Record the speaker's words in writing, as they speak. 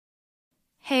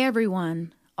Hey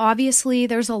everyone. Obviously,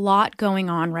 there's a lot going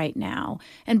on right now,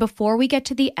 and before we get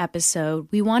to the episode,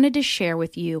 we wanted to share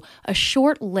with you a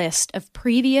short list of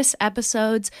previous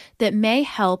episodes that may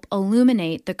help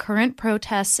illuminate the current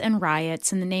protests and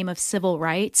riots in the name of civil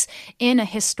rights in a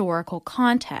historical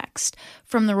context,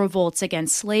 from the revolts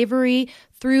against slavery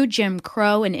through Jim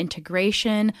Crow and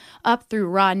integration, up through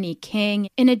Rodney King,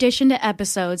 in addition to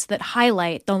episodes that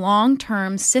highlight the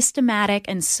long-term systematic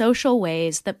and social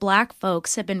ways that Black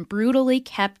folks have been brutally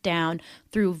kept down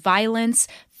through violence,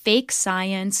 fake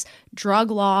science, drug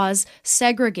laws,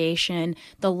 segregation,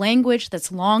 the language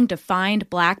that's long defined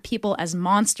Black people as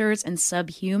monsters and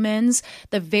subhumans,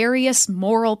 the various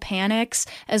moral panics,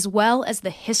 as well as the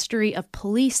history of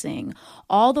policing,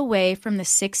 all the way from the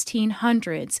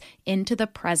 1600s into the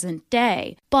present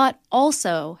day, but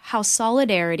also how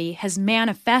solidarity has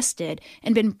manifested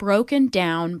and been broken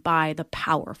down by the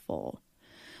powerful.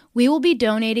 We will be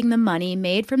donating the money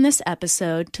made from this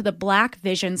episode to the Black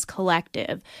Visions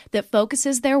Collective that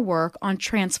focuses their work on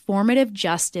transformative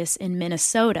justice in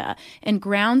Minnesota and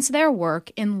grounds their work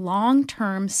in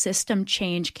long-term system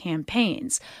change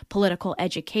campaigns, political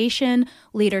education,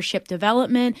 leadership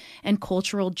development, and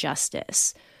cultural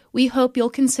justice. We hope you'll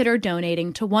consider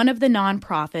donating to one of the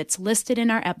nonprofits listed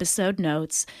in our episode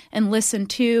notes and listen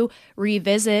to,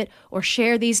 revisit, or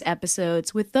share these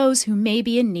episodes with those who may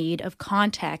be in need of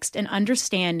context and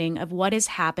understanding of what is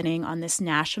happening on this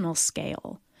national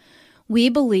scale. We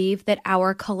believe that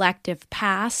our collective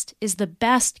past is the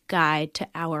best guide to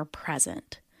our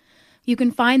present. You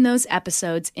can find those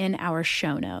episodes in our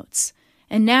show notes.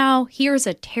 And now, here's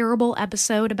a terrible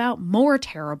episode about more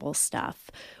terrible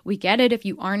stuff. We get it if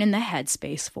you aren't in the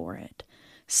headspace for it.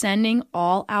 Sending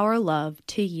all our love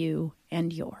to you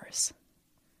and yours.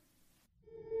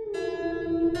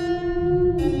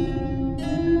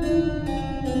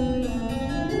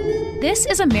 This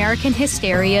is American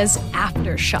Hysteria's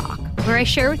Aftershock, where I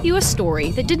share with you a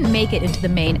story that didn't make it into the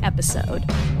main episode.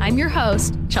 I'm your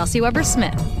host, Chelsea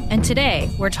Weber-Smith, and today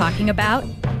we're talking about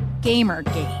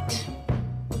Gamergate.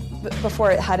 Before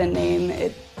it had a name,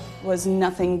 it was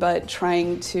nothing but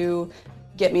trying to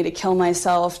get me to kill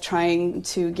myself, trying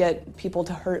to get people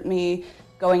to hurt me,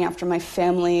 going after my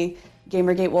family.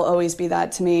 Gamergate will always be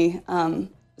that to me.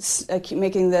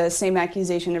 Making the same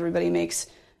accusation everybody makes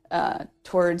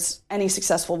towards any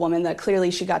successful woman, that clearly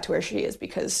she got to where she is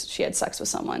because she had sex with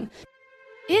someone.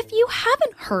 If you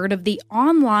haven't heard of the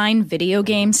online video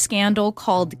game scandal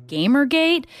called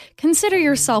Gamergate, consider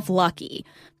yourself lucky.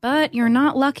 But you're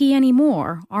not lucky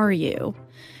anymore, are you?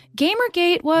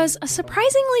 Gamergate was a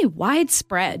surprisingly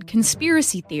widespread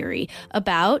conspiracy theory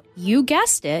about, you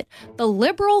guessed it, the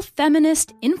liberal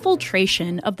feminist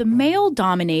infiltration of the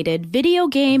male-dominated video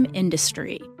game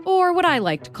industry, or what I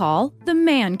like to call the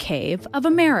man cave of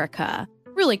America.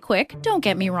 Really quick, don't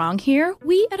get me wrong here,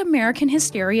 we at American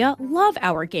Hysteria love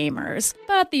our gamers,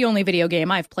 but the only video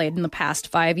game I've played in the past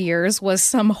 5 years was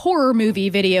some horror movie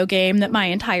video game that my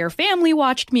entire family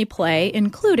watched me play,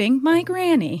 including my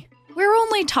granny. We're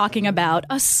only talking about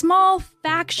a small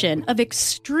faction of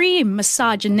extreme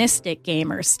misogynistic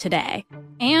gamers today.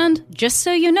 And just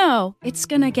so you know, it's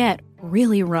gonna get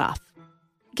really rough.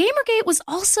 Gamergate was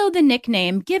also the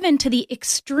nickname given to the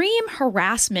extreme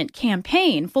harassment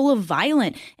campaign full of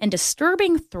violent and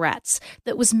disturbing threats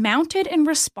that was mounted in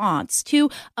response to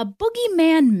a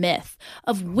boogeyman myth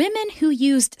of women who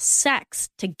used sex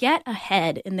to get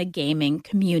ahead in the gaming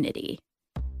community.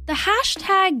 The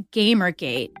hashtag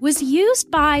Gamergate was used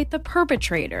by the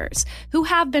perpetrators, who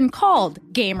have been called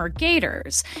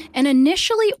Gamergaters, and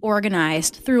initially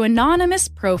organized through anonymous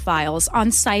profiles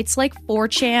on sites like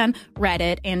 4chan,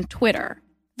 Reddit, and Twitter.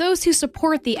 Those who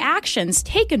support the actions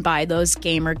taken by those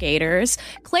Gamergaters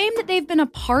claim that they've been a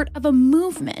part of a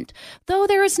movement, though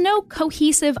there is no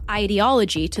cohesive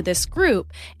ideology to this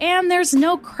group, and there's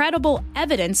no credible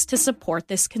evidence to support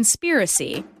this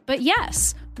conspiracy. But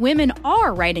yes, women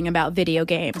are writing about video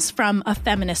games from a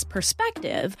feminist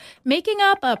perspective, making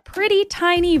up a pretty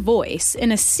tiny voice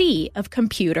in a sea of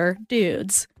computer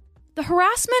dudes. The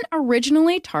harassment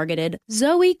originally targeted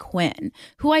Zoe Quinn,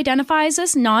 who identifies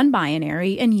as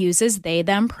non-binary and uses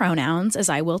they-them pronouns, as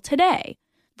I will today.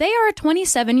 They are a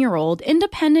 27-year-old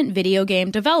independent video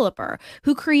game developer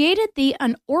who created the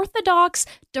unorthodox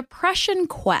Depression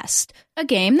Quest, a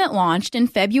game that launched in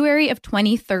February of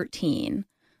 2013.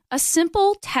 a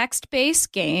simple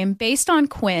text-based game based on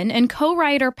Quinn and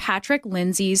co-writer Patrick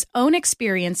Lindsay's own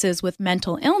experiences with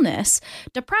mental illness,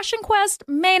 Depression Quest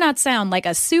may not sound like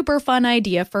a super fun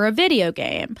idea for a video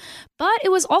game, but it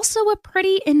was also a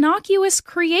pretty innocuous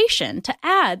creation to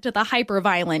add to the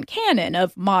hyper-violent canon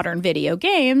of modern video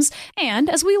games, and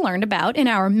as we learned about in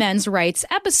our men's rights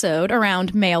episode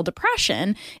around male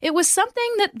depression, it was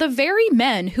something that the very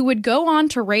men who would go on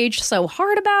to rage so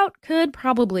hard about could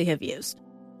probably have used.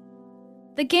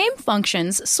 The game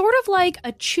functions sort of like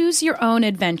a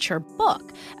choose-your-own-adventure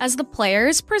book, as the player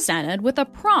is presented with a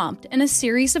prompt and a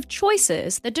series of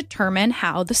choices that determine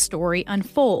how the story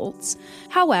unfolds.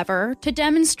 However, to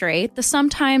demonstrate the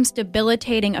sometimes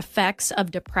debilitating effects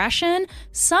of depression,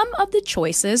 some of the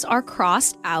choices are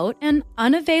crossed out and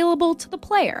unavailable to the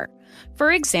player.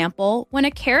 For example, when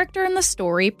a character in the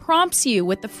story prompts you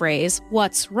with the phrase,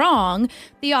 "What's wrong?"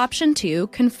 the option to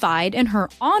confide in her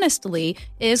honestly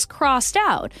is crossed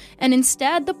out, and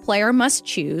instead the player must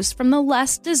choose from the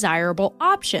less desirable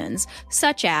options,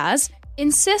 such as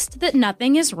insist that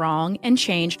nothing is wrong and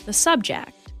change the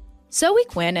subject. Zoe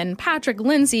Quinn and Patrick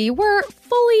Lindsay were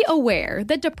fully aware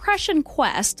that Depression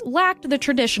Quest lacked the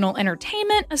traditional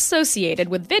entertainment associated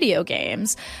with video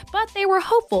games, but they were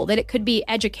hopeful that it could be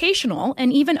educational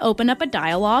and even open up a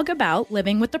dialogue about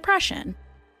living with depression.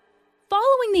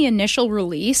 Following the initial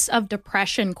release of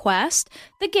Depression Quest,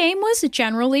 the game was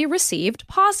generally received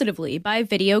positively by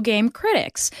video game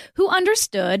critics, who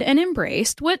understood and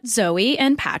embraced what Zoe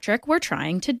and Patrick were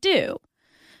trying to do.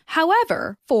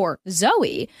 However, for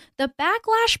Zoe, the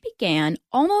backlash began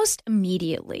almost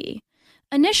immediately.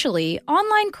 Initially,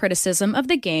 online criticism of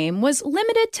the game was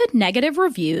limited to negative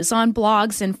reviews on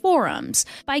blogs and forums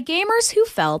by gamers who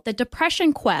felt that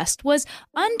Depression Quest was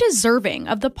undeserving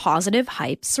of the positive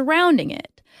hype surrounding it.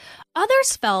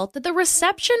 Others felt that the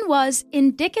reception was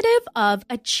indicative of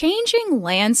a changing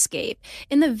landscape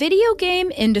in the video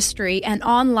game industry and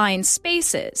online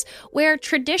spaces, where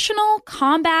traditional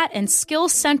combat and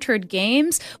skill-centered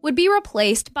games would be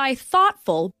replaced by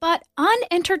thoughtful but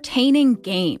unentertaining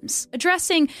games,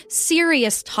 addressing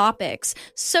serious topics,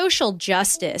 social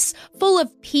justice, full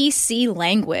of PC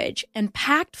language, and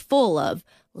packed full of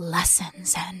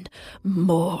lessons and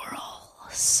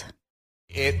morals.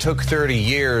 It took 30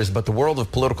 years, but the world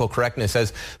of political correctness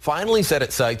has finally set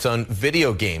its sights on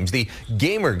video games. The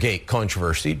Gamergate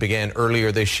controversy began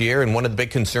earlier this year, and one of the big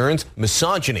concerns,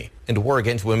 misogyny and war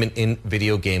against women in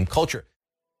video game culture.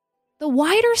 The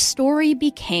wider story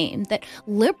became that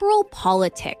liberal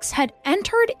politics had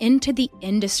entered into the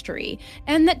industry,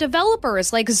 and that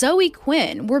developers like Zoe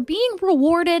Quinn were being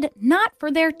rewarded not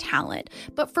for their talent,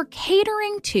 but for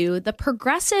catering to the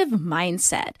progressive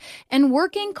mindset and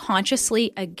working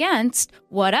consciously against,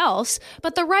 what else,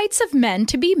 but the rights of men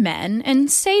to be men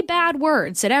and say bad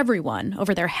words at everyone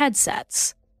over their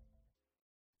headsets.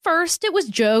 First, it was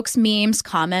jokes, memes,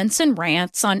 comments, and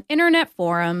rants on internet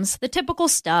forums, the typical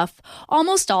stuff,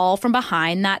 almost all from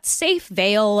behind that safe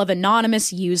veil of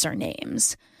anonymous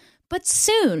usernames. But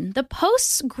soon, the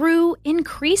posts grew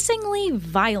increasingly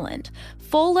violent,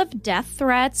 full of death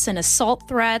threats and assault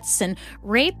threats and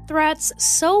rape threats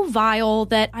so vile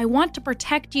that I want to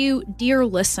protect you, dear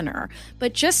listener.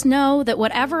 But just know that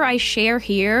whatever I share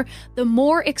here, the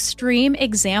more extreme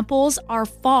examples are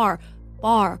far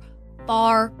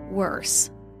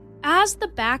worse. As the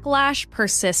backlash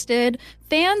persisted,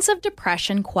 fans of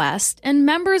Depression Quest and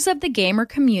members of the gamer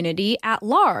community at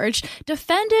large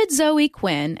defended Zoe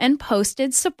Quinn and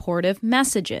posted supportive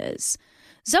messages.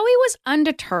 Zoe was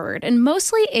undeterred and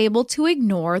mostly able to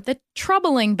ignore the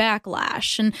troubling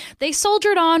backlash, and they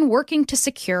soldiered on working to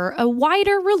secure a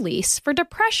wider release for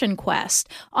Depression Quest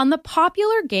on the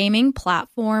popular gaming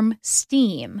platform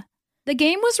Steam. The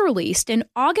game was released in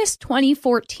August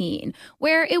 2014,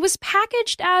 where it was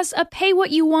packaged as a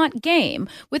pay-what-you-want game,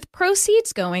 with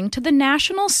proceeds going to the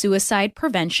National Suicide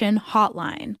Prevention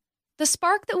Hotline. The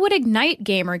spark that would ignite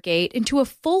Gamergate into a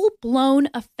full-blown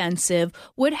offensive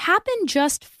would happen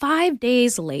just 5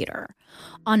 days later.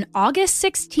 On August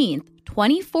 16th,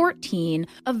 2014,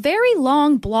 a very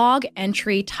long blog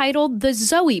entry titled The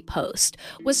Zoe Post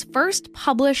was first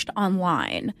published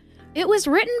online. It was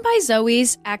written by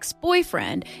Zoe's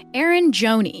ex-boyfriend, Aaron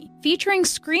Joney, featuring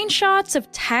screenshots of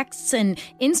texts and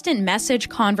instant message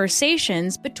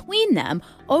conversations between them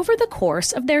over the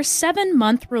course of their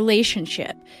 7-month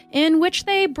relationship, in which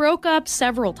they broke up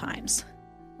several times.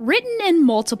 Written in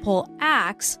multiple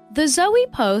acts, the Zoe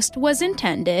post was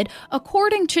intended,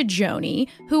 according to Joni,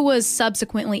 who was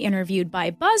subsequently interviewed by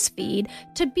BuzzFeed,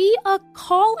 to be a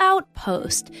call-out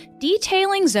post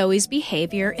detailing Zoe's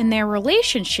behavior in their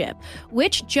relationship,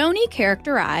 which Joni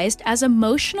characterized as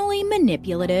emotionally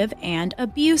manipulative and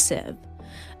abusive.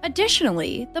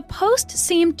 Additionally, the post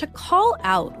seemed to call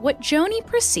out what Joni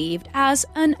perceived as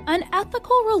an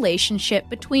unethical relationship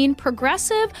between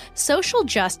progressive, social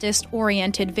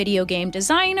justice-oriented video game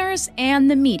designers and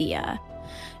the media.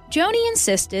 Joni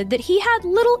insisted that he had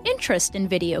little interest in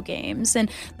video games,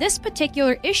 and this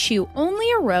particular issue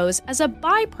only arose as a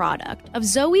byproduct of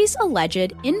Zoe's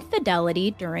alleged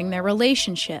infidelity during their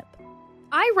relationship.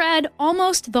 I read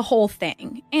almost the whole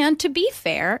thing, and to be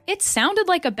fair, it sounded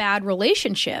like a bad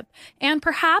relationship, and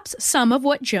perhaps some of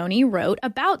what Joni wrote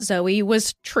about Zoe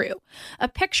was true. A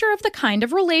picture of the kind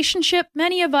of relationship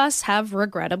many of us have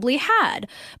regrettably had.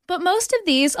 But most of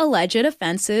these alleged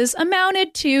offenses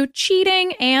amounted to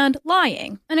cheating and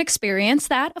lying, an experience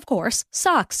that, of course,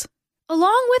 sucks.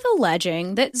 Along with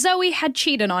alleging that Zoe had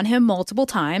cheated on him multiple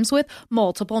times with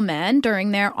multiple men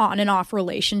during their on and off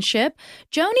relationship,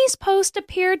 Joni's post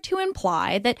appeared to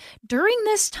imply that during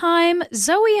this time,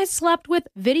 Zoe had slept with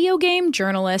video game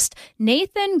journalist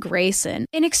Nathan Grayson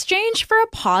in exchange for a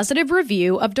positive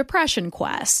review of Depression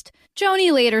Quest.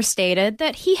 Joni later stated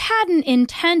that he hadn't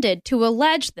intended to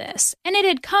allege this, and it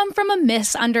had come from a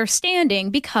misunderstanding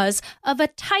because of a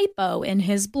typo in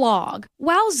his blog.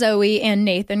 While Zoe and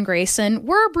Nathan Grayson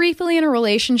were briefly in a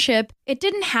relationship, it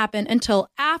didn't happen until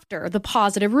after the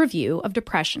positive review of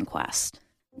Depression Quest.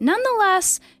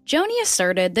 Nonetheless, Joni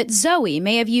asserted that Zoe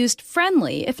may have used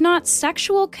friendly, if not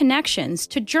sexual, connections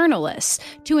to journalists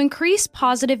to increase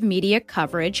positive media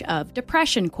coverage of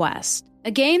Depression Quest, a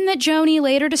game that Joni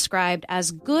later described as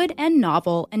good and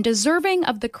novel and deserving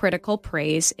of the critical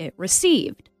praise it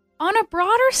received. On a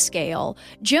broader scale,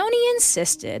 Joni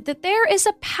insisted that there is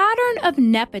a pattern of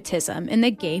nepotism in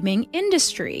the gaming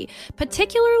industry,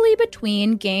 particularly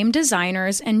between game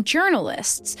designers and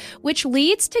journalists, which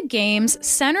leads to games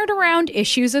centered around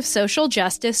issues of social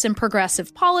justice and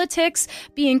progressive politics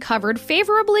being covered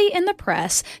favorably in the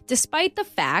press, despite the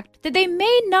fact that they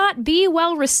may not be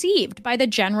well received by the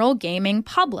general gaming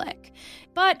public.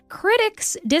 But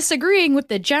critics disagreeing with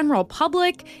the general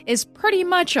public is pretty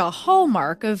much a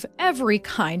hallmark of every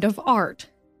kind of art.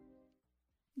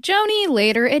 Joni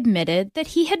later admitted that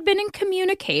he had been in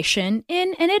communication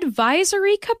in an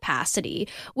advisory capacity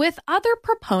with other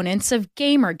proponents of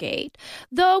Gamergate,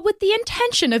 though with the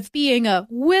intention of being a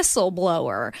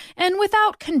whistleblower and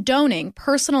without condoning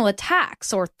personal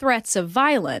attacks or threats of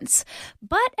violence.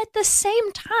 But at the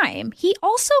same time, he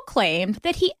also claimed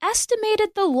that he estimated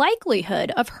the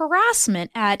likelihood of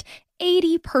harassment at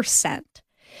 80%.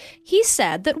 He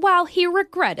said that while he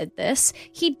regretted this,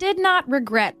 he did not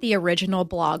regret the original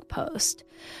blog post.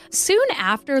 Soon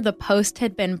after the post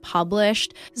had been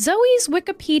published, Zoe's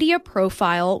Wikipedia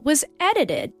profile was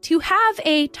edited to have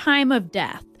a time of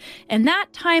death, and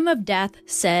that time of death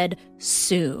said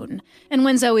soon. And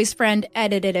when Zoe's friend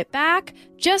edited it back,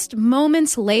 just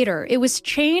moments later, it was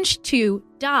changed to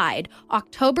died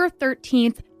October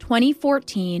 13th,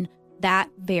 2014, that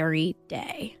very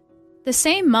day. The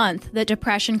same month that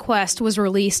Depression Quest was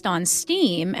released on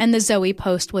Steam and the Zoe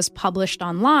post was published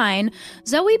online,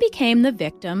 Zoe became the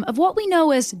victim of what we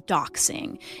know as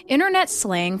doxing, internet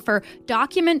slang for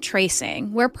document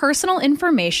tracing, where personal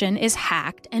information is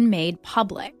hacked and made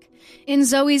public. In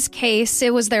Zoe's case,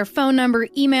 it was their phone number,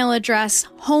 email address,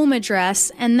 home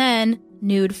address, and then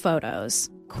nude photos.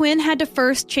 Quinn had to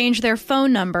first change their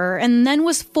phone number and then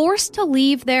was forced to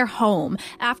leave their home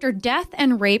after death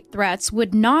and rape threats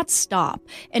would not stop,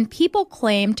 and people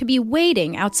claimed to be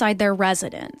waiting outside their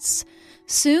residence.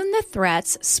 Soon the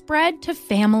threats spread to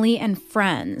family and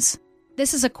friends.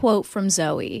 This is a quote from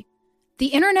Zoe. The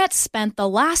internet spent the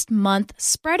last month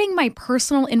spreading my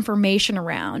personal information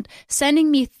around,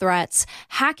 sending me threats,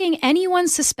 hacking anyone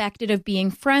suspected of being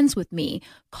friends with me,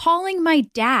 calling my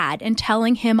dad and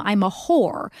telling him I'm a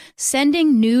whore,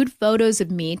 sending nude photos of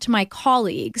me to my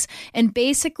colleagues, and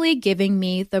basically giving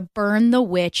me the burn the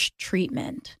witch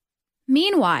treatment.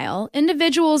 Meanwhile,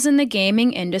 individuals in the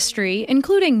gaming industry,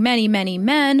 including many, many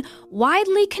men,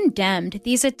 widely condemned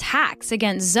these attacks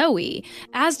against Zoe,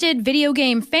 as did video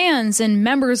game fans and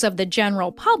members of the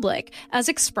general public, as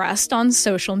expressed on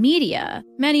social media.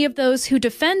 Many of those who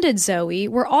defended Zoe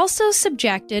were also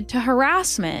subjected to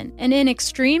harassment and, in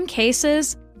extreme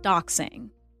cases, doxing.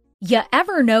 You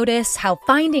ever notice how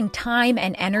finding time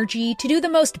and energy to do the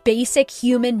most basic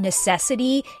human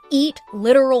necessity, eat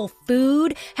literal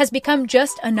food, has become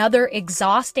just another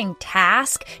exhausting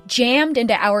task jammed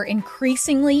into our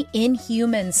increasingly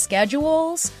inhuman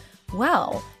schedules?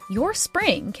 Well, your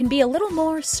spring can be a little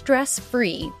more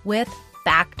stress-free with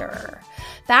Factor.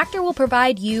 Factor will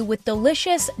provide you with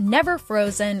delicious,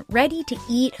 never-frozen,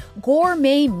 ready-to-eat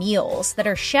gourmet meals that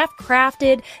are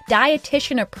chef-crafted,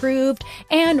 dietitian-approved,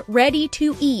 and ready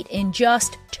to eat in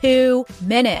just 2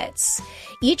 minutes.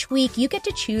 Each week, you get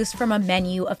to choose from a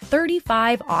menu of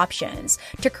 35 options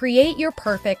to create your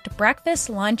perfect breakfast,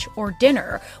 lunch, or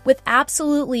dinner with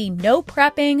absolutely no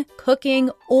prepping,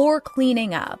 cooking, or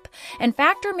cleaning up. And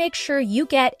Factor makes sure you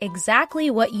get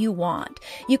exactly what you want.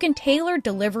 You can tailor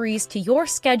deliveries to your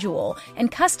schedule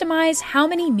and customize how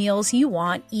many meals you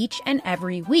want each and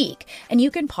every week, and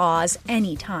you can pause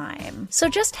anytime. So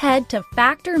just head to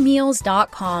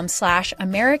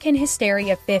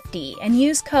factormeals.com/AmericanHysteria50 and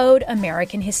use code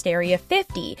AmericanHysteria50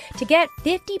 to get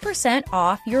 50%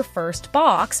 off your first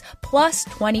box plus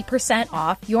 20%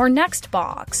 off your next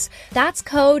box. That's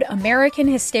code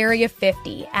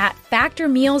AmericanHysteria50 at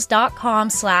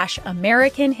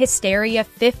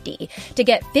factormeals.com/AmericanHysteria50 to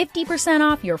get 50%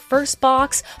 off your first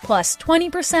box plus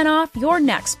 20% off your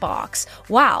next box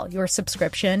while your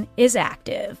subscription is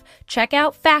active. Check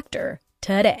out Factor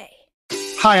today.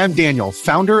 Hi, I'm Daniel,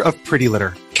 founder of Pretty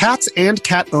Litter. Cats and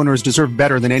cat owners deserve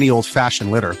better than any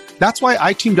old-fashioned litter. That's why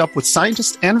I teamed up with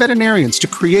scientists and veterinarians to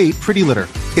create Pretty Litter.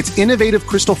 Its innovative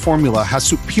crystal formula has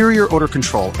superior odor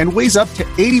control and weighs up to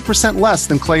 80% less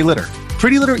than clay litter.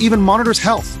 Pretty Litter even monitors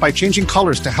health by changing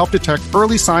colors to help detect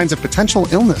early signs of potential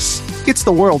illness. It's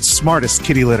the world's smartest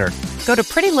kitty litter. Go to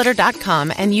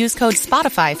prettylitter.com and use code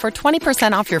SPOTIFY for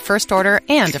 20% off your first order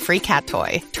and a free cat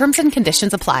toy. Terms and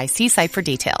conditions apply. See site for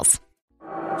details.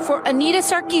 For Anita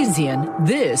Sarkeesian,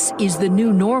 this is the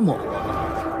new normal.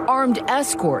 Armed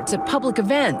escorts at public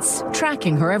events,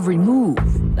 tracking her every move.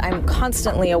 I'm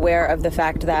constantly aware of the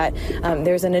fact that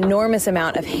there's an enormous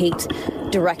amount of hate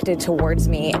directed towards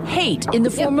me. Hate in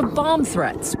the form of bomb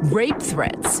threats, rape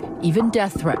threats, even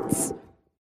death threats.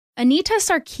 Anita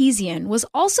Sarkeesian was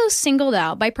also singled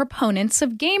out by proponents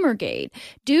of Gamergate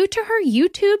due to her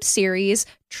YouTube series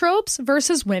Tropes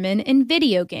vs. Women in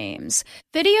Video Games,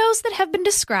 videos that have been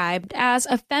described as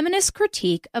a feminist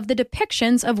critique of the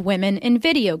depictions of women in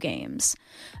video games.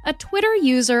 A Twitter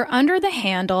user under the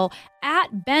handle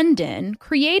 @Bendin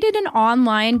created an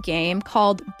online game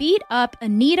called Beat Up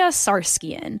Anita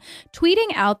Sarkeesian,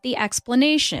 tweeting out the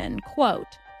explanation, quote,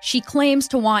 "She claims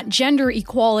to want gender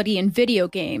equality in video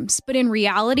games, but in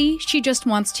reality, she just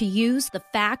wants to use the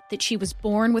fact that she was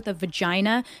born with a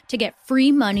vagina to get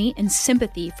free money and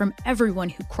sympathy from everyone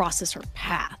who crosses her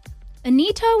path."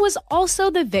 Anita was also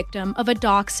the victim of a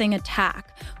doxing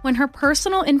attack when her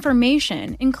personal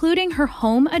information, including her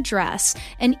home address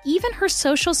and even her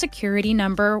social security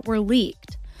number, were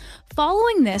leaked.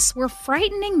 Following this were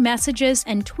frightening messages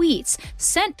and tweets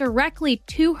sent directly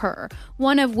to her,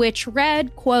 one of which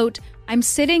read, quote, "I'm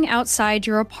sitting outside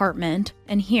your apartment,"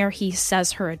 and here he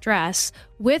says her address,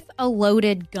 "with a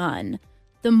loaded gun.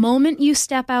 The moment you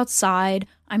step outside,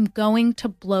 I'm going to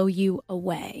blow you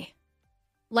away."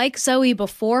 Like Zoe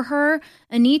before her,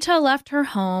 Anita left her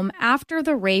home after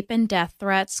the rape and death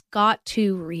threats got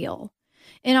too real.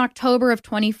 In October of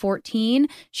 2014,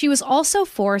 she was also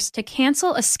forced to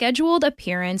cancel a scheduled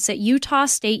appearance at Utah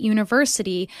State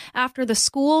University after the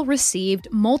school received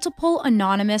multiple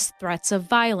anonymous threats of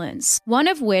violence, one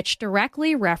of which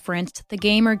directly referenced the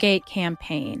Gamergate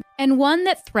campaign, and one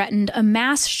that threatened a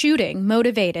mass shooting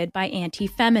motivated by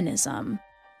anti-feminism.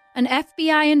 An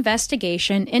FBI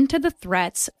investigation into the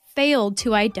threats failed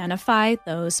to identify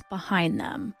those behind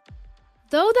them.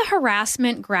 Though the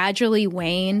harassment gradually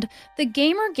waned, the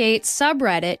Gamergate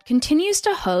subreddit continues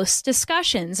to host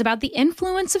discussions about the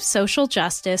influence of social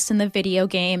justice in the video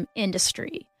game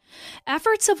industry.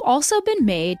 Efforts have also been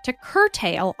made to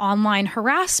curtail online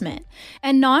harassment,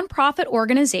 and nonprofit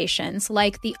organizations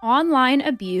like the Online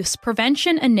Abuse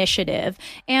Prevention Initiative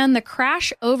and the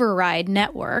Crash Override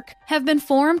Network have been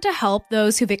formed to help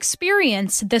those who've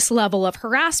experienced this level of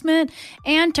harassment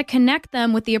and to connect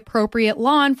them with the appropriate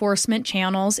law enforcement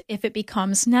channels if it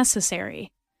becomes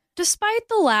necessary. Despite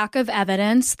the lack of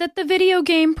evidence that the video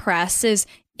game press is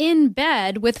in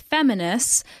bed with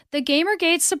feminists, the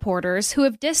Gamergate supporters who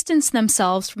have distanced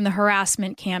themselves from the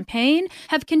harassment campaign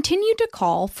have continued to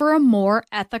call for a more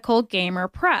ethical gamer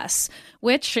press,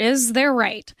 which is their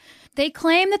right. They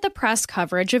claim that the press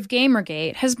coverage of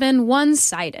Gamergate has been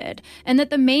one-sided and that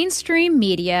the mainstream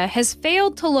media has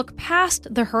failed to look past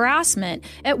the harassment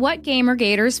at what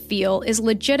Gamergaters feel is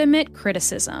legitimate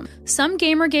criticism. Some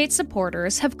Gamergate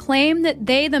supporters have claimed that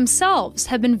they themselves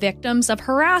have been victims of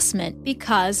harassment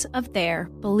because of their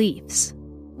beliefs.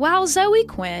 While Zoe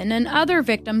Quinn and other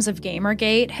victims of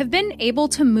Gamergate have been able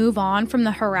to move on from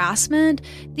the harassment,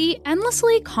 the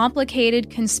endlessly complicated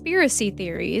conspiracy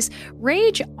theories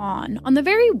rage on the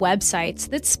very websites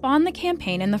that spawned the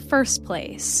campaign in the first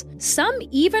place. Some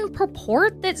even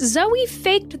purport that Zoe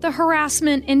faked the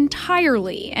harassment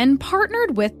entirely and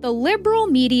partnered with the liberal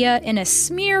media in a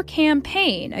smear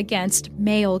campaign against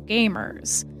male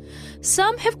gamers.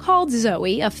 Some have called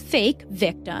Zoe a fake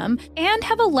victim and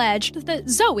have alleged that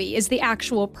Zoe is the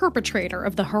actual perpetrator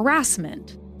of the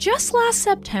harassment. Just last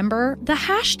September, the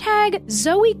hashtag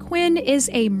Zoe Quinn is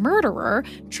a murderer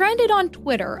trended on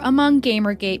Twitter among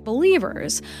Gamergate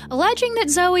believers, alleging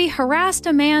that Zoe harassed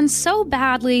a man so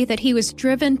badly that he was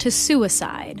driven to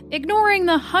suicide, ignoring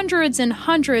the hundreds and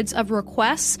hundreds of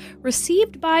requests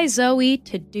received by Zoe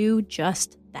to do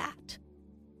just that.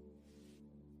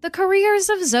 The careers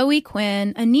of Zoe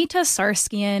Quinn, Anita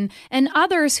Sarskian, and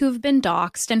others who have been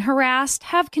doxxed and harassed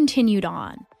have continued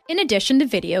on. In addition to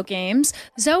video games,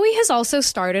 Zoe has also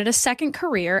started a second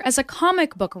career as a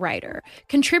comic book writer,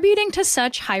 contributing to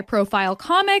such high-profile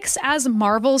comics as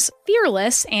Marvel's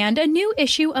Fearless and a new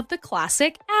issue of the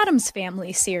classic Addams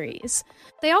Family series.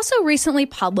 They also recently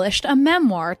published a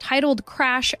memoir titled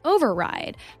Crash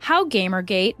Override: How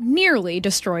Gamergate Nearly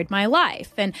Destroyed My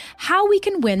Life, and How We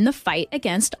Can Win the Fight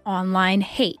Against Online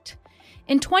Hate.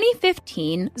 In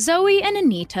 2015, Zoe and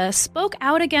Anita spoke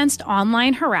out against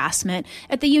online harassment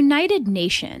at the United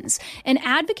Nations and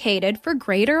advocated for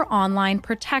greater online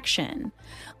protection.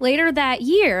 Later that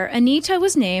year, Anita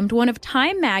was named one of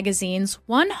Time magazine's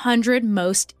 100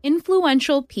 most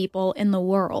influential people in the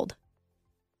world.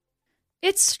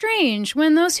 It's strange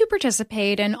when those who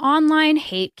participate in online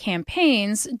hate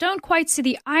campaigns don't quite see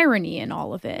the irony in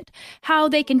all of it, how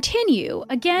they continue,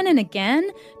 again and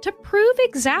again, to prove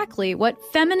exactly what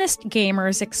feminist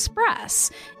gamers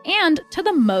express, and to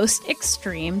the most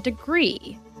extreme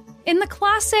degree. In the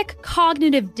classic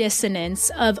cognitive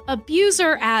dissonance of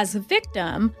abuser as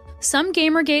victim, some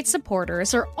Gamergate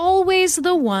supporters are always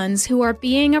the ones who are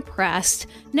being oppressed,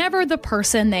 never the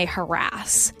person they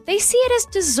harass. They see it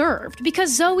as deserved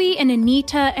because Zoe and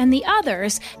Anita and the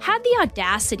others had the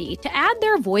audacity to add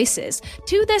their voices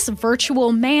to this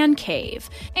virtual man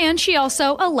cave. And she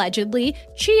also allegedly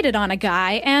cheated on a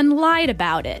guy and lied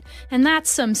about it. And that's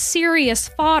some serious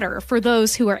fodder for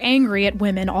those who are angry at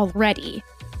women already.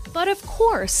 But of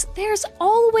course, there's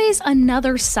always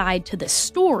another side to the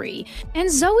story, and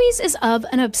Zoe's is of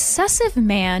an obsessive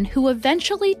man who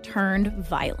eventually turned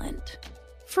violent.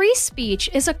 Free speech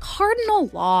is a cardinal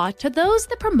law to those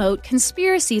that promote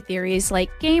conspiracy theories like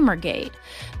Gamergate,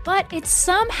 but it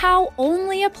somehow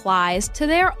only applies to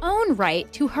their own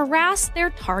right to harass their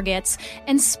targets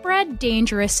and spread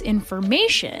dangerous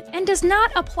information, and does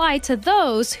not apply to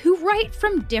those who write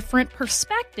from different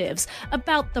perspectives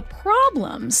about the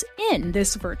problems in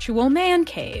this virtual man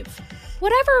cave.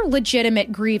 Whatever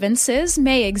legitimate grievances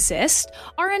may exist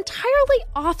are entirely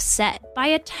offset by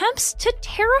attempts to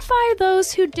terrify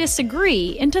those who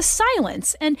disagree into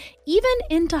silence and even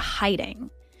into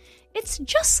hiding. It's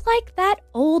just like that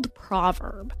old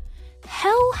proverb,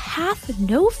 "Hell hath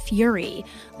no fury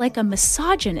like a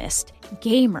misogynist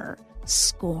gamer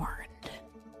scorned."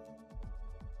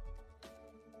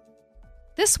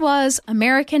 This was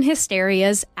American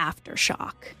Hysteria's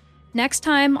Aftershock. Next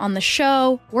time on the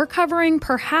show, we're covering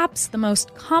perhaps the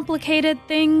most complicated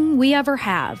thing we ever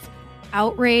have: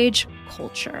 outrage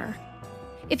culture.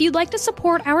 If you'd like to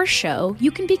support our show,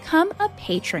 you can become a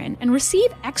patron and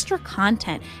receive extra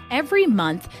content every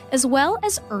month, as well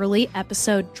as early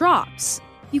episode drops.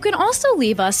 You can also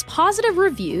leave us positive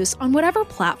reviews on whatever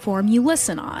platform you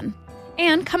listen on.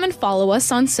 And come and follow us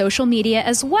on social media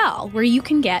as well, where you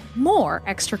can get more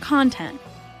extra content.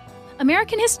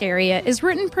 American Hysteria is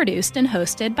written, produced, and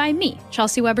hosted by me,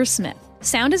 Chelsea Weber-Smith.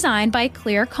 Sound designed by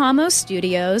Clear Como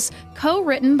Studios,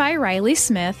 co-written by Riley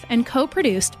Smith, and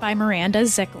co-produced by Miranda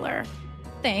Zickler.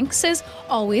 Thanks, as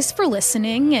always, for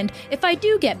listening, and if I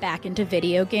do get back into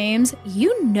video games,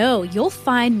 you know you'll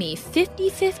find me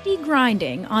 50-50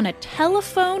 grinding on a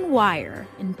telephone wire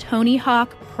in Tony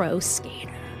Hawk Pro Skater.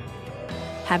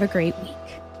 Have a great week.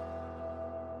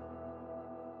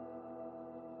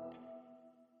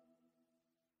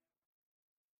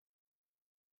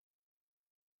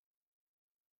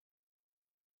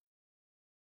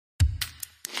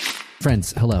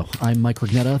 Friends, hello. I'm Mike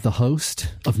Rugnetta, the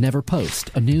host of Never Post,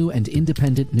 a new and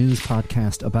independent news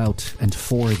podcast about and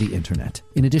for the internet.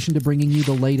 In addition to bringing you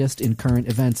the latest in current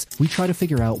events, we try to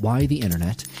figure out why the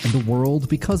internet, and the world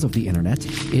because of the internet,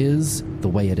 is the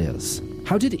way it is.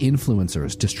 How did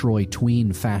influencers destroy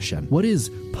tween fashion? What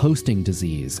is posting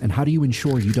disease, and how do you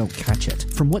ensure you don't catch it?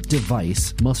 From what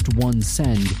device must one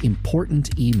send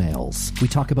important emails? We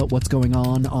talk about what's going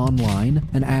on online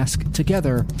and ask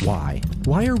together why.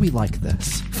 Why are we like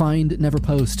this? Find Never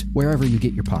Post wherever you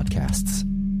get your podcasts.